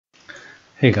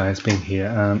Hey guys, Ben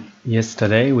here.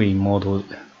 Yesterday we modeled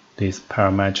this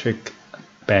parametric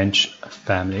bench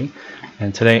family,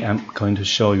 and today I'm going to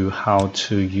show you how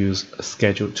to use a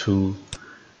schedule to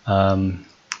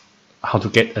how to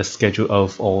get a schedule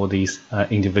of all these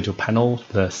individual panels,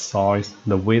 the size,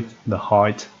 the width, the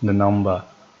height, the number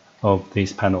of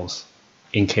these panels,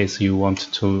 in case you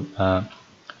want to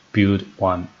build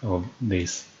one of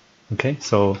these. Okay,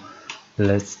 so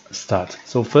let's start.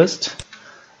 So first,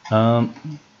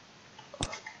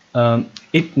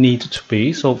 it needs to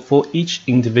be, so for each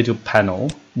individual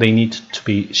panel they need to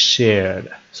be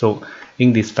shared. So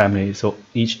in this family, so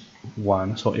each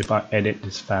one, so if I edit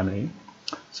this family,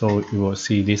 so you will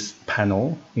see this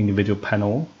panel, individual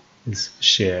panel is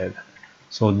shared.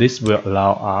 So this will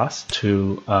allow us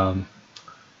to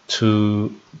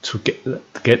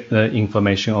get the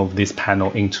information of this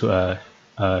panel into a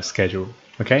schedule.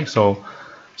 Okay, so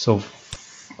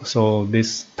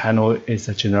this panel is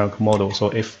a generic model. So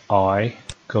if I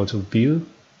go to view,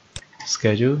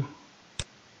 schedule,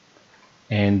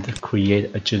 and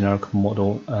create a generic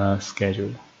model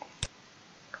schedule,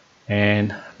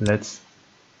 and let's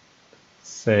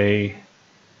say,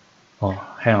 oh,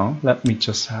 hang on, let me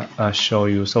just show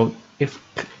you. So if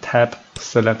tab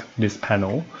select this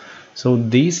panel, so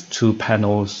these two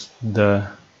panels,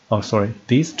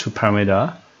 these two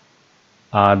parameters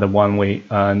are the one we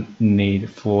need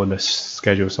for the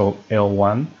schedule. So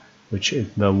L1, which is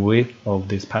the width of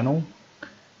this panel,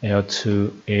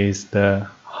 L2 is the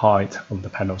height of the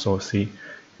panel. So see,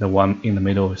 the one in the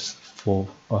middle is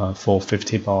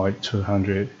 450 by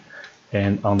 200,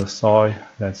 and on the side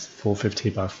that's 450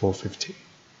 by 450.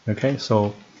 Okay,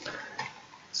 so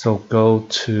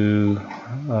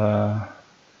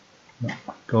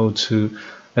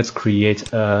let's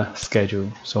create a schedule.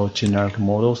 So generic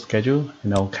model schedule,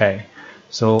 and OK.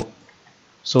 So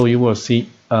you will see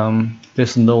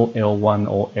there's no L1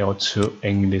 or L2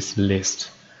 in this list.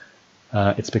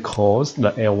 It's because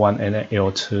the L1 and the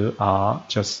L2 are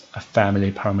just a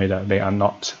family parameter. They are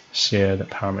not shared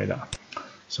parameter.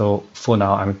 So for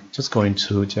now, I'm just going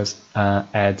to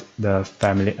add the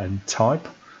family and type,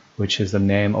 which is the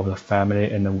name of the family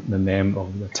and the name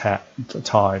of the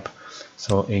type.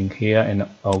 So in here and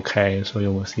OK, so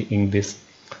you will see in this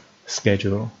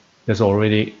schedule, there's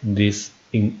already this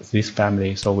in this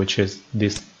family, so which is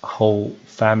this whole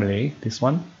family, this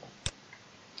one,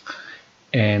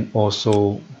 and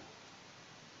also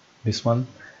this one,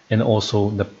 and also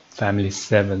the family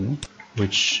 7,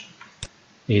 which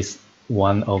is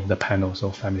one of the panels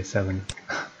of family 7.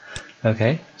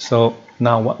 Okay, so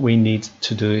now what we need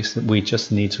to do is we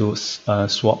just need to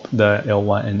swap the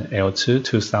L1 and L2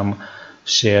 to some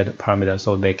shared parameters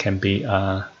so they can be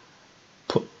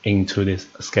put into this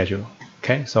schedule.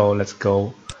 Okay, so let's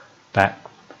go back,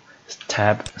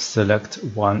 tab select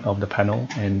one of the panel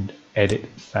and edit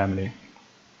family.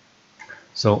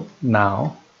 So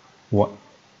now what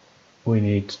we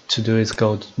need to do is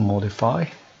go to modify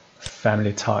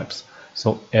family types.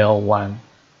 So L1,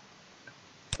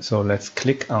 so let's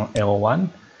click on L1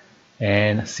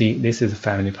 and see this is a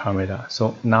family parameter.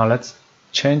 So now let's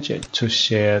change it to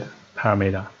shared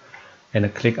parameter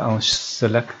and click on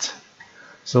select.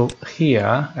 So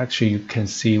here actually you can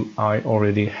see I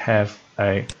already have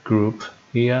a group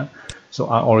here. So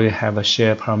I already have a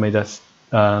shared parameters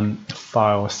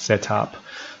file set up.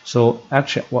 So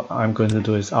actually what I'm going to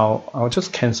do is I'll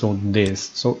just cancel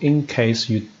this. So in case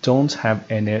you don't have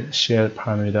any shared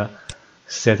parameter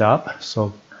set up,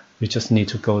 so you just need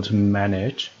to go to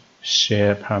manage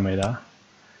share parameter,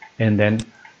 and then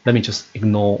let me just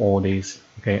ignore all these.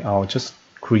 Okay, I'll just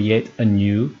create a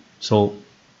new. So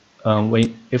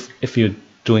if you're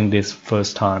doing this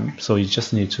first time, so you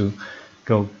just need to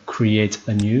go create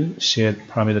a new shared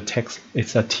parameter text.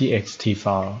 It's a txt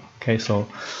file. Okay, so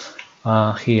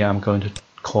here I'm going to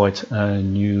call it a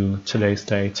new today's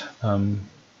date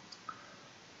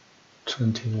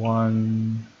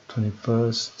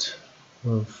 21st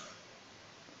of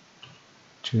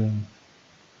June.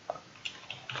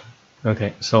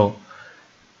 Okay, so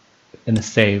and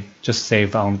just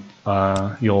save on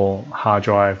your hard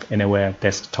drive anywhere,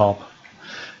 desktop,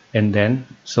 and then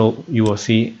so you will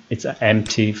see it's an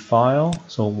empty file.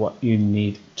 So what you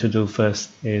need to do first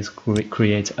is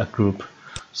create a group.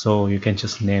 So you can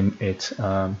just name it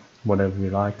whatever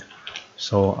you like.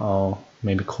 So I'll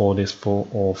maybe call this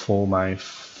for my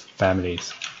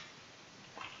families.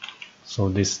 So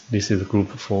this is a group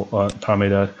for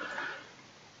parameter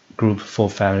group for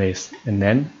families, and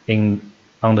then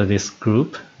under this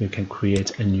group you can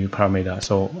create a new parameter.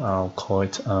 So I'll call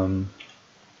it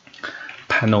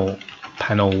panel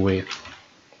width,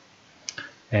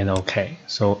 and OK.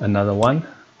 So another one,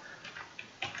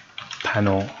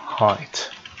 panel height.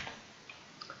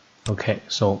 Okay,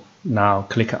 so now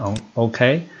click on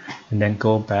OK, and then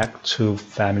go back to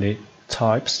family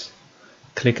types.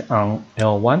 Click on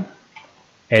L1,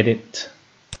 edit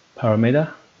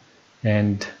parameter,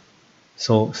 and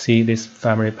so see this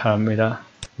family parameter.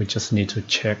 We just need to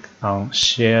check on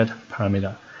shared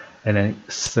parameter, and then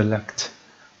select.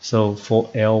 So for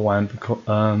L1,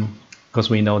 because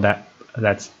we know that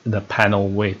that's the panel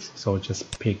width, so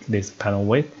just pick this panel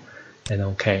width, and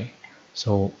OK.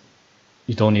 So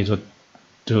you don't need to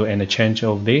do any change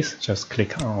of this, just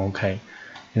click on OK.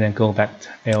 And then go back to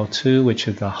L2, which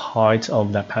is the height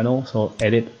of that panel. So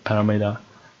edit parameter,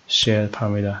 share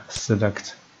parameter,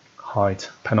 select height,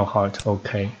 panel height,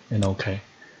 OK, and OK.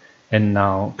 And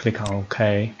now click on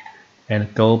OK,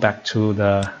 and go back to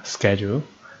the schedule.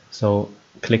 So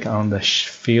click on the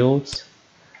fields,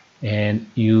 and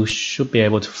you should be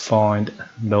able to find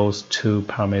those two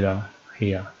parameters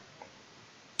here.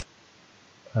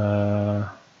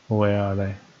 Where are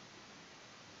they?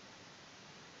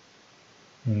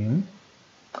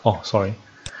 Oh, sorry.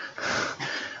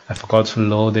 I forgot to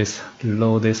load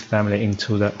this family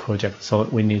into the project. So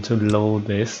we need to load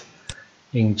this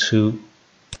into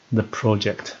the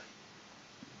project.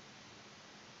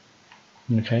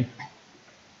 Okay.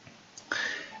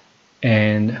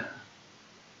 And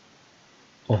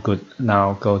oh, good.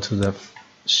 Now go to the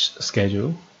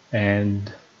schedule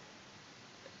and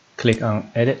click on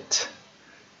edit.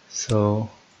 So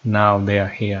now they are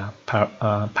here,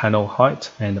 panel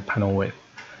height and panel width.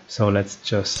 So let's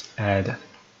just add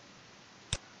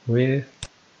width,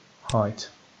 height,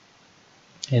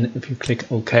 and if you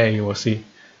click OK, you will see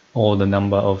all the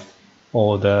number of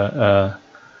all the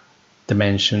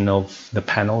dimension of the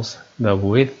panels, the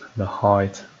width, the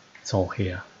height. It's all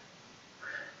here.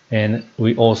 And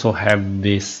we also have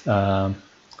this.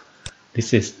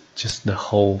 This is just the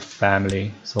whole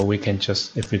family, so we can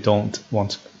just, if you don't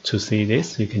want to see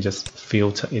this, you can just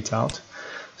filter it out.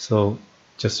 So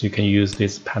just you can use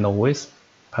this panel width.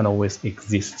 Panel width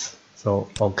exists, so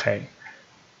OK.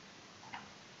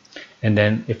 And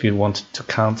then if you want to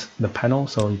count the panel,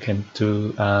 so you can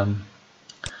do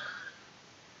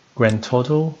grand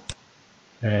total,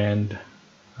 and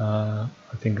I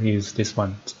think use this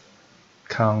one,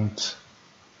 count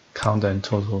and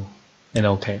total, and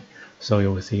OK. So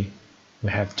you will see we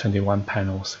have 21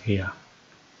 panels here.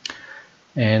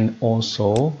 And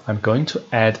also I'm going to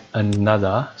add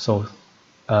another. So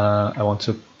I want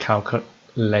to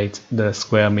calculate the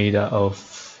square meter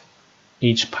of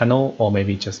each panel, or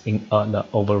maybe just in the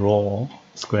overall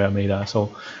square meter.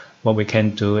 So what we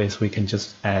can do is we can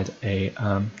just add a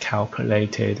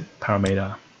calculated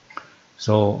parameter.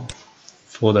 So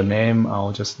for the name,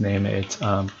 I'll just name it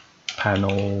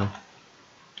panel.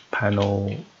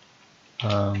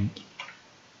 I'm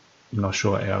not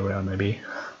sure, area maybe,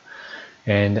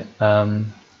 and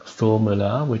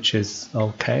formula, which is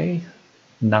OK,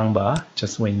 number,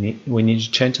 just we need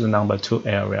to change the number to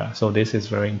area. So this is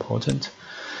very important.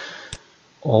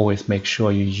 Always make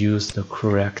sure you use the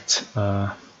correct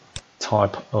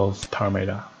type of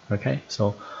parameter. Okay,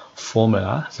 so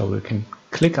formula, so we can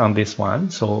click on this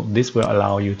one. So this will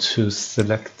allow you to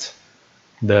select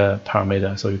the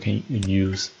parameter, so you can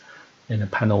use in the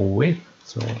panel width,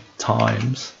 so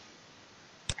times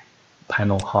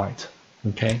panel height.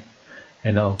 Okay,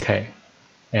 and OK,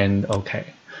 and OK.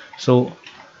 So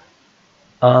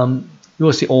you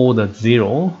will see all the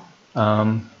zero.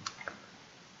 Don't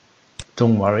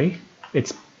worry,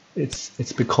 it's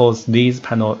because these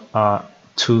panels are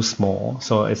too small,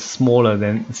 so it's smaller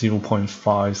than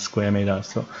 0.5 square meters.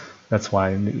 So that's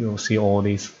why you'll see all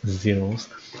these zeros.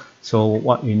 So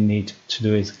what you need to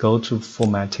do is go to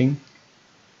formatting,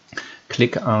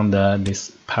 click on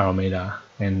this parameter,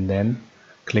 and then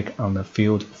click on the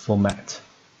field format.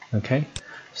 Okay,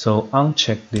 so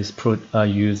uncheck this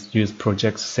use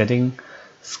project setting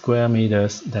square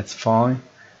meters. That's fine.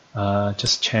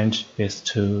 Just change this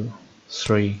to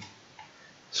three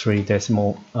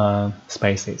decimal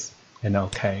spaces, and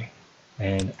OK,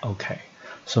 and OK.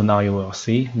 So now you will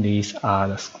see these are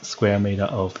the square meter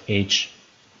of each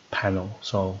panel.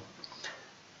 So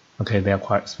okay, they are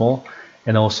quite small.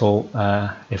 And also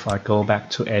if I go back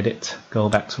to edit, go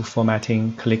back to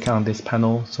formatting, click on this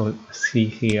panel, so see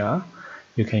here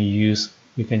you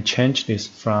can change this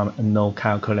from no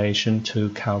calculation to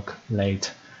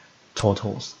calculate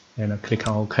totals, and click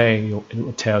on OK.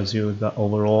 It tells you the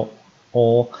overall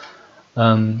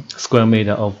square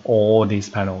meter of all these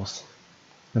panels.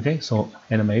 Okay, so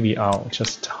and maybe I'll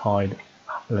just hide,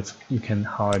 you can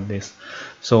hide this.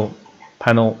 So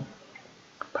panel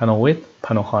panel width,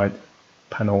 panel height,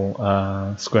 panel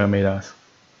square meters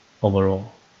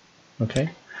overall. Okay,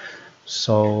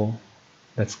 so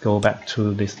let's go back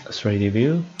to this 3D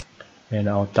view and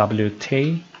our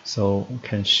WT. So we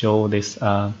can show this.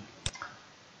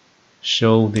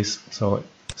 So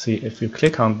see, if you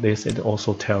click on this, it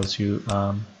also tells you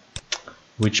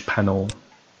which panel.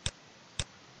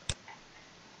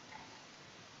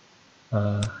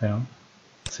 Hang on.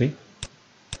 See,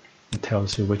 it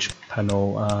tells you which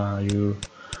panel you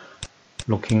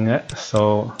looking at.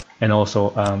 So, and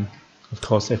also of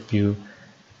course, if you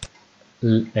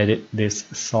edit this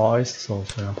size, so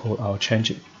for example, I'll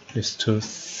change this to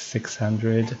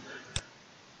 600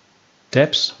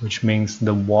 depth, which means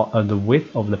the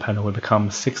width of the panel will become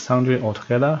 600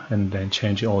 altogether, and then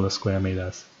change all the square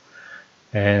meters.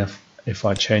 And if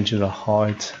I change the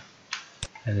height,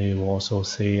 and you will also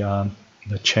see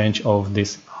the change of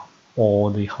this, all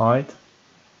the height,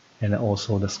 and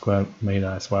also the square meter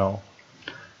as well.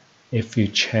 If you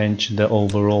change the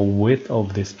overall width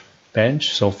of this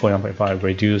bench, so for example, if I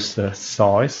reduce the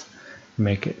size,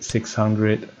 make it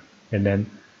 600, and then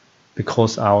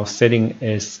because our setting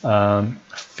is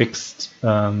fixed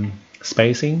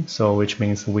spacing, so which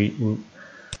means we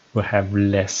will have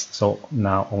less, so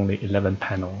now only 11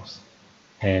 panels.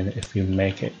 And if you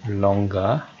make it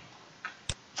longer,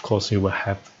 of course you will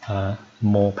have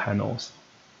more panels.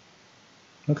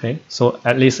 Okay, so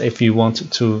at least if you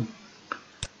want to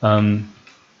for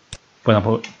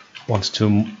example, want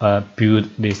to build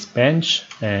this bench,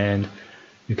 and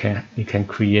you can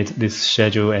create this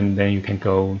schedule, and then you can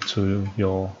go to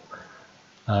your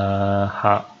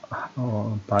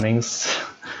Bunnings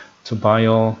to buy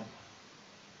your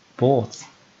boards.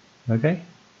 Okay,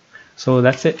 so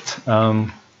that's it.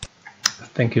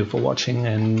 Thank you for watching,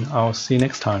 and I'll see you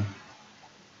next time.